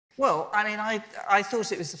Well, I mean, I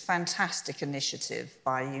thought it was a fantastic initiative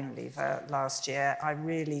by Unilever last year. I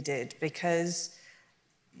really did, because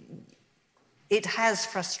it has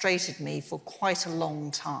frustrated me for quite a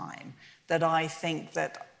long time that I think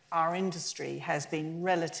that our industry has been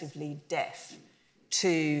relatively deaf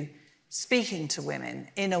to speaking to women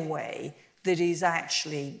in a way that is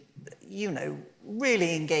actually, you know,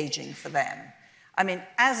 really engaging for them. I mean,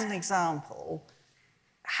 as an example,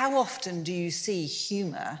 how often do you see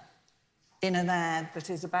humour in an ad that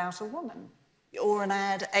is about a woman? Or an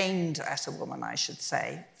ad aimed at a woman, I should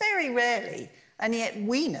say. Very rarely. And yet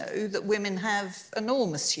we know that women have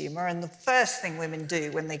enormous humour, and the first thing women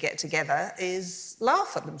do when they get together is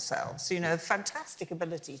laugh at themselves. You know, a fantastic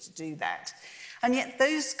ability to do that. And yet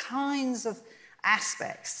those kinds of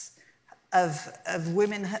aspects of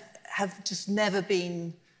women have just never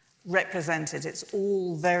been represented. It's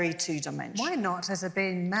all very two-dimensional. Why not? Has it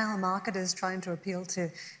been male marketers trying to appeal to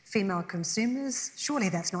female consumers? Surely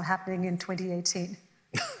that's not happening in 2018.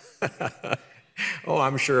 Oh,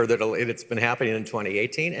 I'm sure that it's been happening in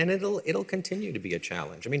 2018, and it'll continue to be a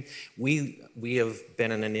challenge. I mean, we have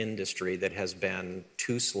been in an industry that has been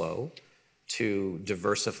too slow to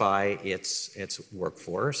diversify its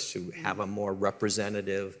workforce, to have a more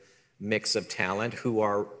representative mix of talent who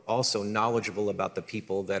are also knowledgeable about the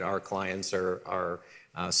people that our clients are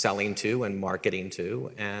selling to and marketing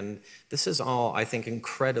to. And this is all, I think,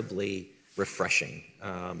 incredibly refreshing.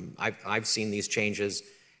 I've seen these changes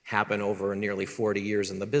happen over nearly 40 years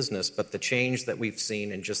in the business, but the change that we've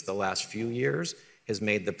seen in just the last few years has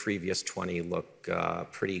made the previous 20 look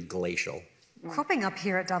pretty glacial. Cropping up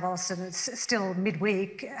here at Davos, and it's still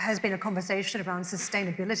midweek, has been a conversation around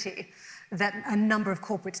sustainability, that a number of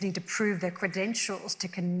corporates need to prove their credentials to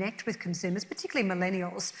connect with consumers, particularly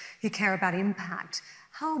millennials who care about impact.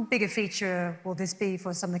 How big a feature will this be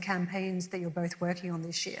for some of the campaigns that you're both working on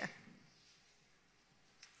this year?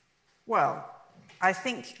 Well, I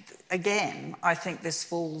think, again, I think this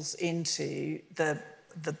falls into the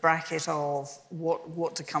bracket of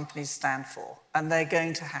what do companies stand for, and they're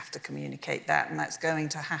going to have to communicate that, and that's going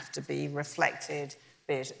to have to be reflected,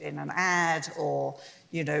 be it in an ad or,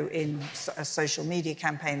 you know, in a social media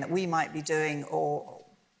campaign that we might be doing, or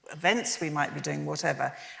events we might be doing,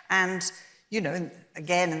 whatever. And, you know,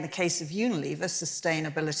 again, in the case of Unilever,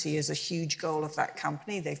 sustainability is a huge goal of that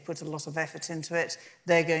company. They've put a lot of effort into it.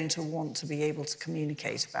 They're going to want to be able to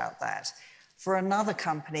communicate about that. For another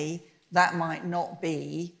company, that might not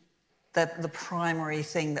be the primary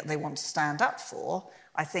thing that they want to stand up for.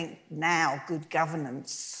 I think now good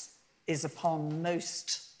governance is upon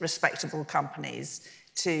most respectable companies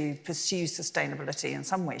to pursue sustainability in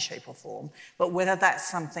some way, shape or form. But whether that's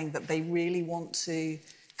something that they really want to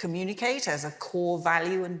communicate as a core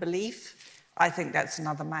value and belief, I think that's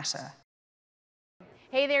another matter.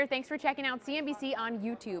 Hey there, thanks for checking out CNBC on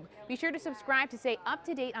YouTube. Be sure to subscribe to stay up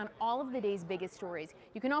to date on all of the day's biggest stories.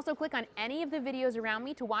 You can also click on any of the videos around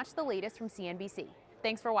me to watch the latest from CNBC.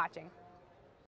 Thanks for watching.